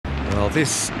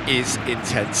This is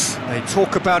intense. They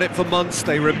talk about it for months,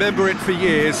 they remember it for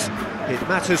years. It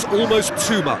matters almost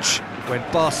too much when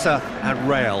Barca and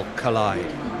Real collide.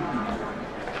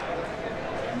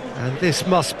 And this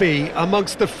must be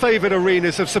amongst the favoured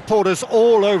arenas of supporters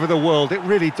all over the world. It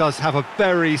really does have a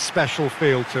very special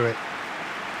feel to it.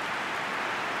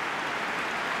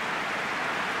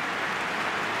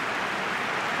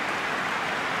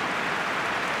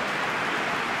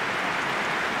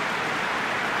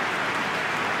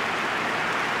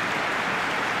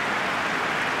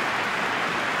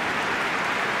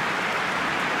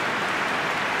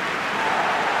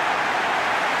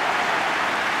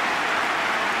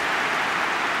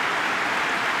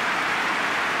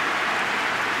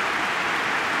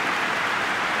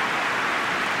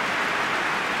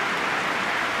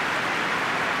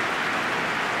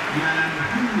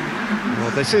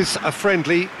 Well, this is a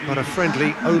friendly, but a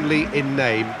friendly only in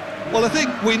name. Well, I think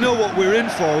we know what we're in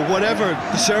for, whatever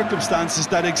the circumstances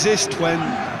that exist when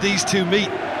these two meet.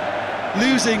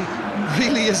 Losing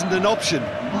really isn't an option,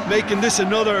 making this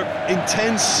another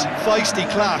intense, feisty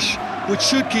clash, which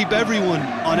should keep everyone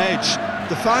on edge.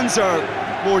 The fans are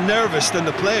more nervous than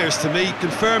the players, to me,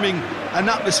 confirming an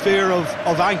atmosphere of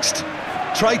angst.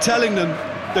 Try telling them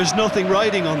there's nothing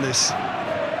riding on this.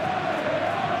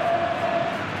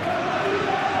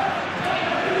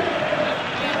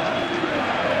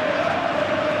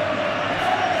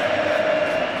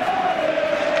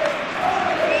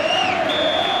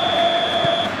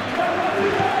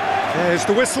 There's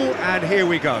the whistle, and here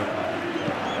we go.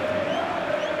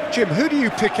 Jim, who do you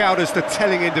pick out as the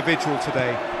telling individual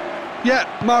today? Yeah,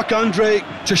 Marc-Andre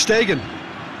ter Stegen.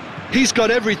 He's got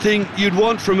everything you'd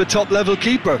want from a top-level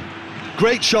keeper.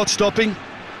 Great shot-stopping,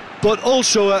 but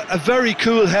also a very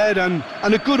cool head and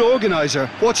a good organiser.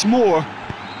 What's more,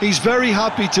 he's very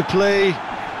happy to play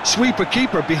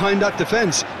sweeper-keeper behind that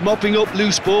defence, mopping up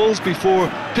loose balls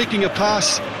before picking a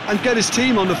pass and get his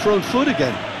team on the front foot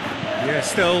again.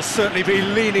 Yes, they'll certainly be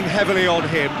leaning heavily on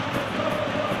him.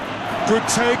 Good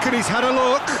take, and he's had a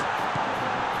look.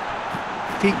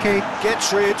 Piqué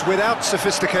gets rid without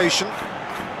sophistication.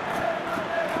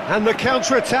 And the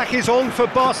counter-attack is on for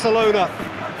Barcelona.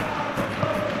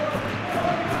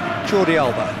 Jordi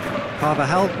Alba.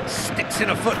 Carvajal sticks in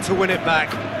a foot to win it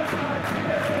back.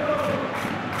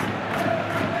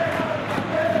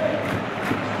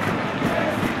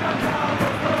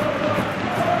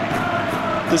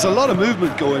 There's a lot of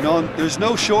movement going on, there's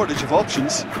no shortage of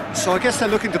options. So I guess they're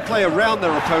looking to play around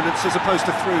their opponents as opposed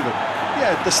to through them.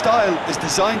 Yeah, the style is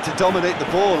designed to dominate the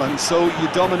ball, and so you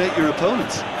dominate your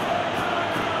opponents.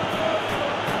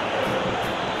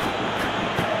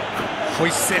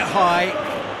 Hoists it high.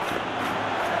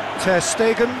 Ter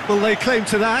Stegen, will they claim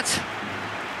to that?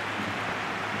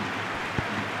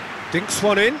 Dinks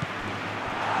one in.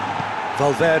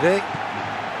 Valverde.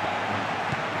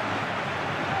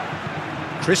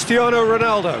 Cristiano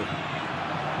Ronaldo.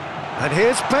 And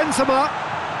here's Benzema.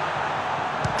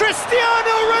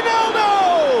 Cristiano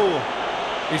Ronaldo!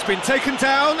 He's been taken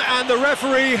down and the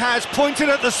referee has pointed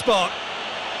at the spot.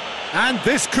 And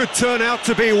this could turn out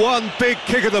to be one big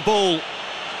kick of the ball.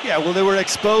 Yeah, well, they were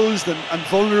exposed and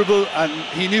vulnerable, and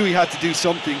he knew he had to do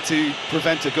something to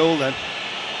prevent a goal then.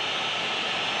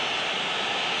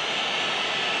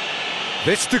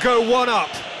 This to go one up.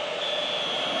 1-0,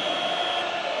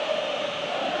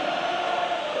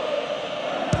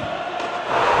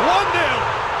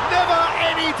 never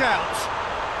any doubt.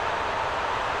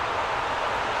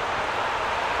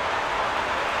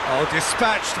 Oh,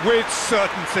 dispatched with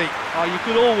certainty. You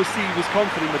could always see he was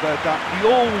confident about that. He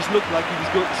always looked like he was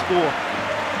going to score.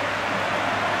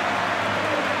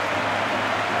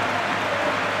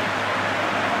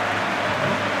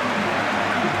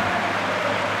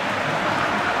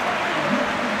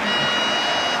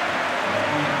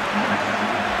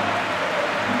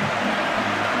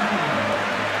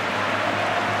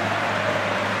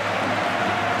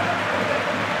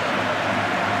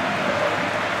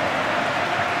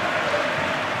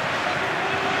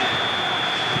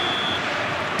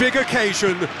 Big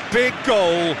occasion, big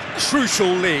goal, crucial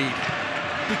lead.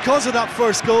 Because of that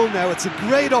first goal now, it's a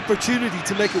great opportunity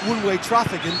to make it one-way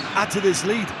traffic and add to this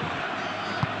lead.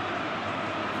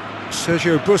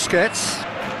 Sergio Busquets.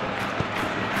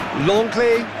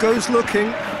 Longley goes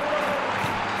looking.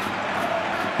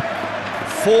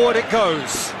 Forward it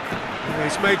goes.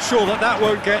 He's made sure that that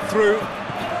won't get through.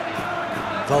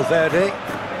 Valverde.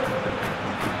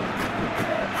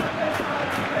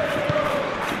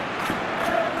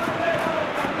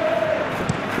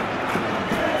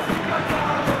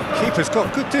 Keeper's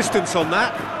got good distance on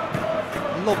that.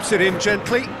 Lobs it in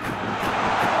gently.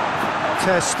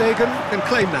 Ter Stegen can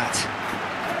claim that.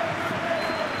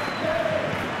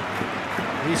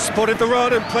 He spotted the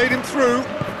run and played him through.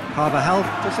 Carvajal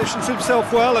positions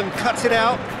himself well and cuts it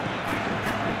out.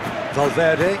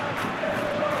 Valverde.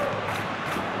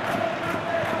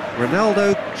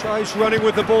 Ronaldo tries running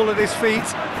with the ball at his feet.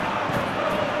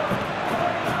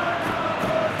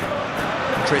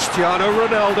 Cristiano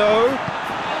Ronaldo.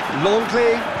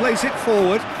 Longley plays it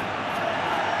forward.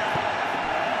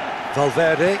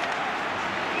 Valverde.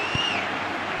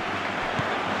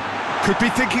 Could be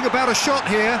thinking about a shot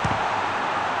here.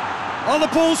 Oh, the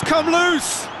ball's come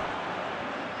loose!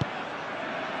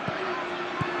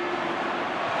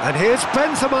 And here's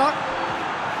Benzema.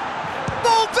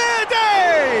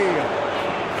 Valverde!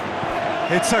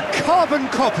 It's a carbon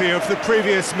copy of the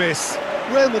previous miss.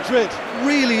 Real Madrid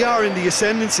really are in the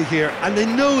ascendancy here, and they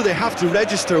know they have to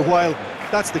register while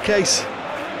that's the case.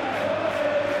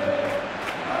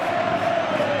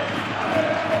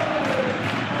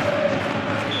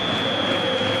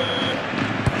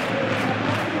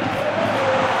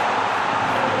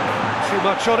 Too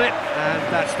much on it, and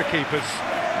that's the keeper's.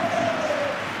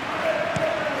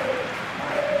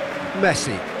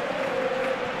 Messi.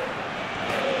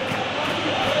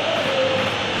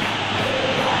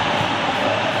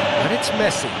 And it's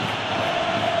Messi.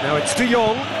 Now it's De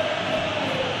Jong.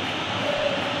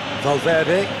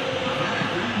 Valverde.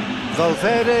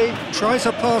 Valverde tries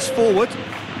a pass forward.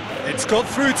 It's got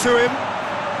through to him.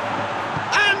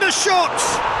 And the shot!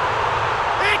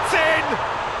 It's in!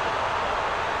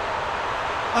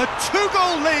 A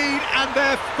two-goal lead, and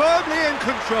they're firmly in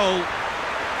control.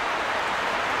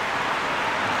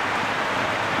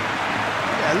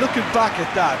 Looking back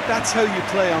at that, that's how you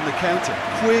play on the counter.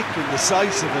 Quick and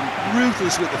decisive and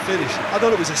ruthless with the finish. I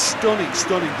thought it was a stunning,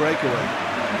 stunning breakaway.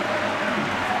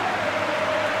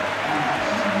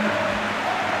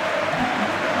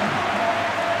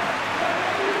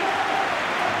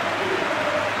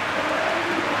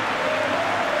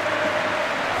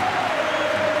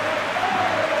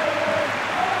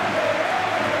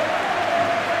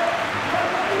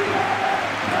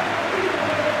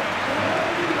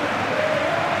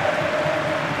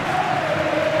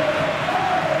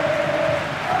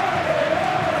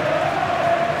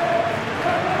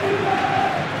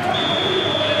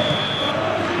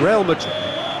 Real Madrid.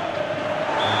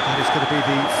 That is going to be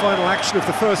the final action of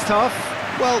the first half.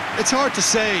 Well, it's hard to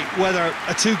say whether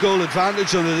a two-goal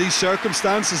advantage under these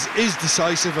circumstances is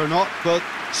decisive or not, but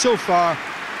so far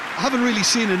I haven't really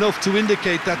seen enough to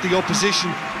indicate that the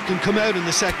opposition can come out in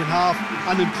the second half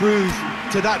and improve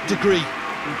to that degree.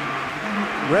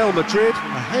 Real Madrid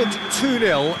ahead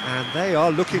 2-0, and they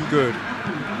are looking good.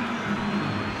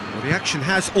 Well, the action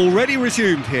has already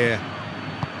resumed here.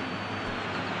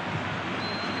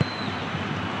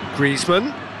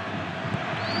 Griezmann.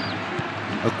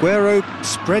 Aguero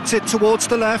spreads it towards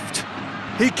the left.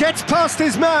 He gets past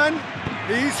his man.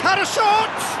 He's had a shot!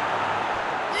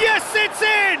 Yes, it's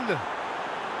in!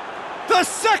 The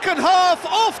second half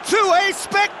off to a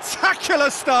spectacular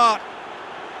start.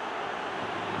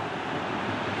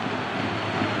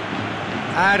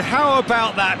 And how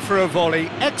about that for a volley,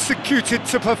 executed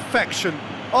to perfection?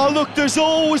 Oh look, there's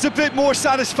always a bit more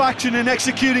satisfaction in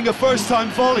executing a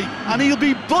first-time volley, and he'll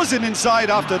be buzzing inside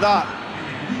after that.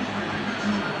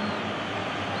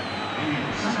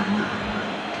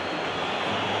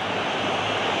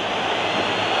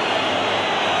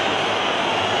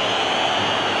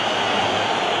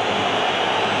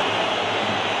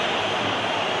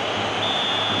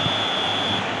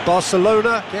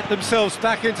 Barcelona get themselves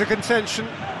back into contention.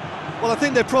 Well, I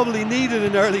think they probably needed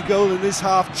an early goal in this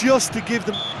half just to give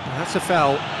them... That's a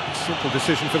foul. Simple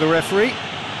decision for the referee.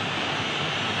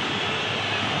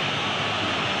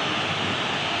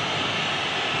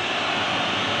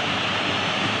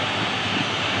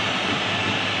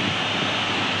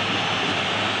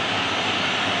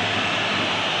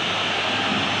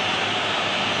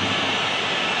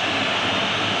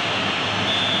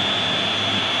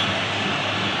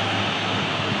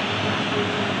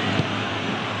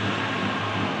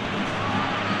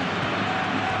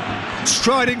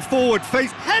 Striding forward,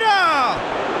 face header!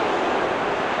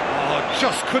 Oh,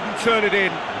 just couldn't turn it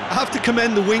in. I have to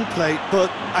commend the wing play,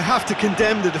 but I have to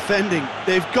condemn the defending.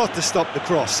 They've got to stop the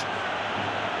cross.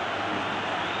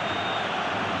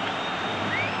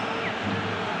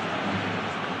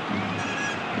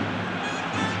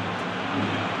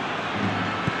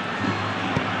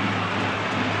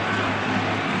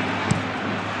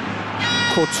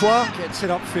 Courtois gets it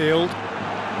upfield.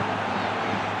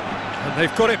 And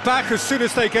they've got it back as soon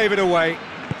as they gave it away.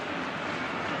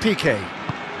 Piqué.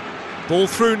 Ball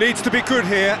through needs to be good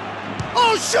here.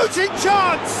 Oh, shooting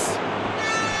chance!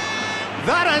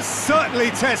 That has certainly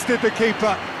tested the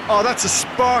keeper. Oh, that's a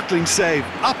sparkling save,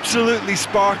 absolutely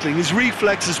sparkling. His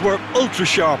reflexes were ultra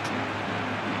sharp.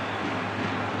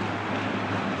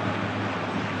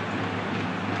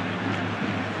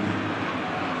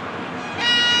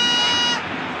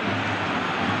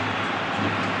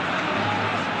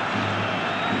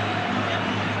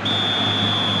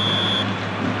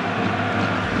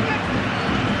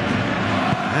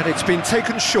 And it's been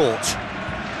taken short.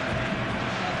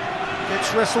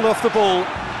 Gets wrestled off the ball.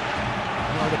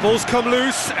 Well, the ball's come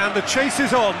loose and the chase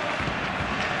is on.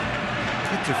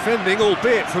 Good defending,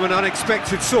 albeit from an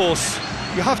unexpected source.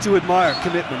 You have to admire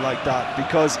commitment like that,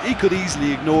 because he could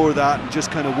easily ignore that and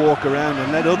just kind of walk around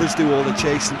and let others do all the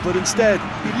chasing, but instead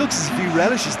he looks as if he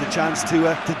relishes the chance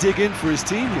to dig in for his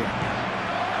team here.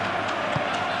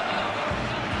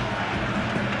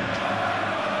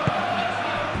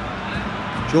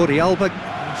 Jordi Alba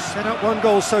set up one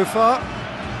goal so far.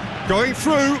 Going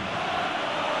through.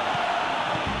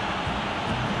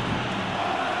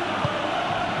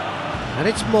 And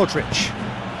it's Modric.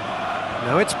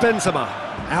 Now it's Benzema.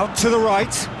 Out to the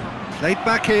right. Played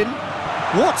back in.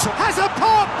 What? Has a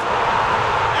pop!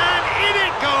 And in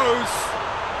it goes!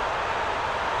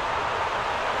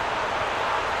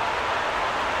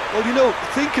 Well, you know,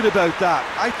 thinking about that,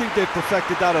 I think they've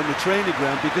perfected that on the training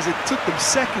ground, because it took them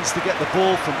seconds to get the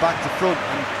ball from back to front,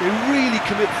 and they really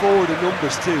commit forward in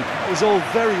numbers too. It was all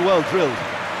very well drilled.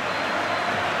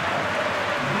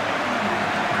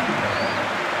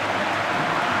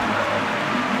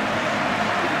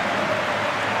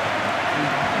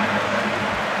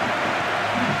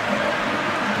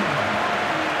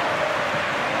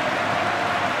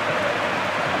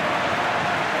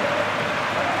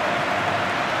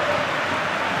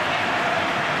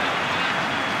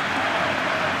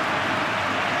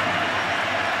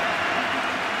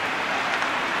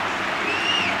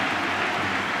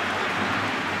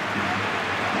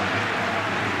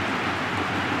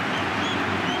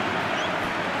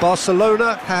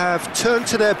 Barcelona have turned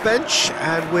to their bench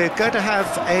and we're going to have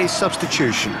a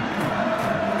substitution.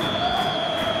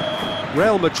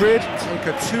 Real Madrid take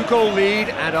a 2-goal lead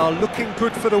and are looking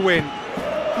good for the win.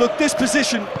 Look, this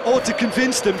position ought to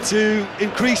convince them to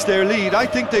increase their lead. I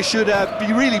think they should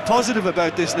be really positive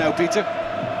about this now, Peter.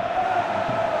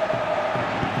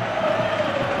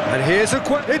 And here's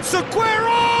it's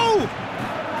Aguero!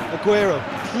 Aguero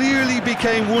clearly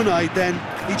became one-eyed then.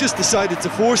 He just decided to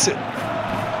force it.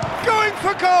 Going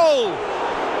for goal!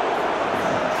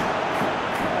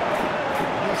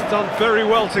 He's done very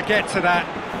well to get to that.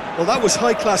 Well, that was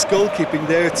high-class goalkeeping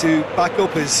there to back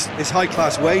up his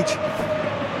high-class wage.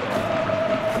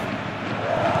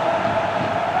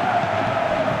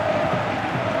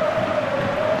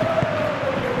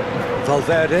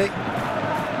 Valverde.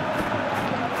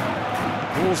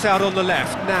 Ball's out on the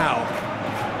left now.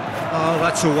 Oh,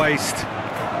 that's a waste.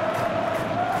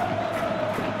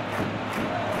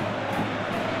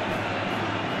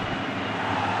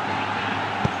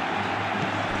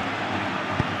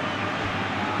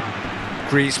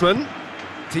 Griezmann,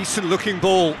 decent looking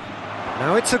ball.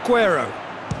 Now it's Aguero.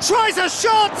 Tries a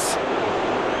shot!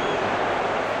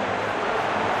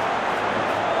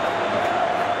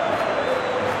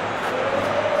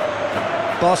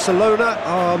 Barcelona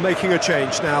are making a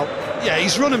change now. Yeah,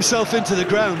 he's run himself into the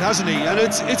ground, hasn't he? And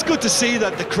it's good to see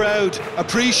that the crowd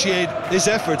appreciate his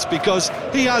efforts, because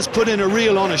he has put in a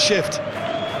real honest shift.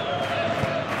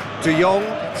 De Jong,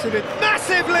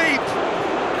 massive leap!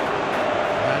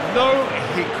 And no,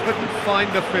 he couldn't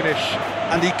find the finish.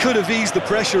 And he could have eased the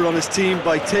pressure on his team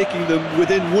by taking them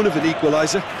within one of an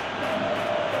equaliser.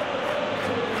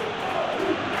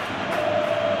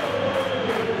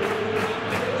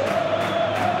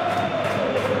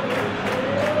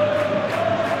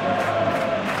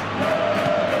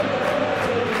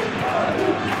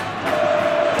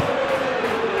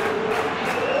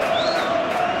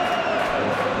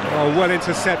 Oh, well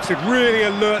intercepted, really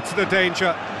alert to the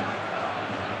danger.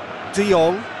 De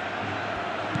Jong.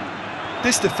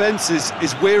 This defence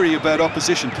is wary about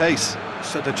opposition pace.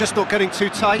 So they're just not getting too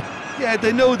tight? Yeah,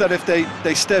 they know that if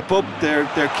they step up, their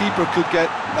keeper could get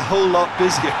a whole lot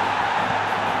busier.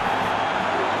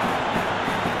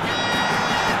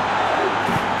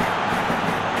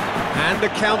 And the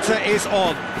counter is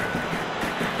on.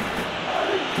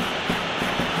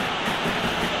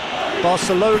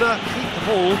 Barcelona keep the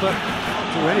ball, but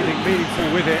can't do anything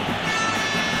meaningful with it.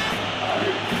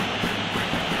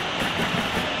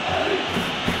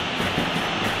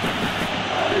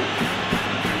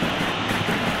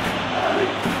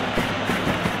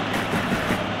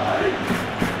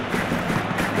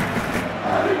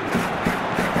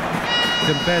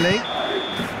 Dembele.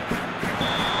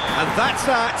 And that's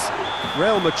that.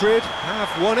 Real Madrid have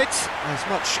won it, as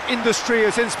much industry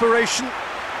as inspiration.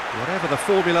 Whatever the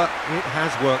formula, it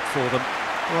has worked for them.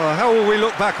 Well, how will we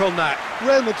look back on that?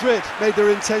 Real Madrid made their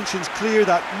intentions clear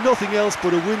that nothing else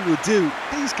but a win would do.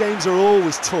 These games are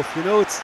always tough, you know, it's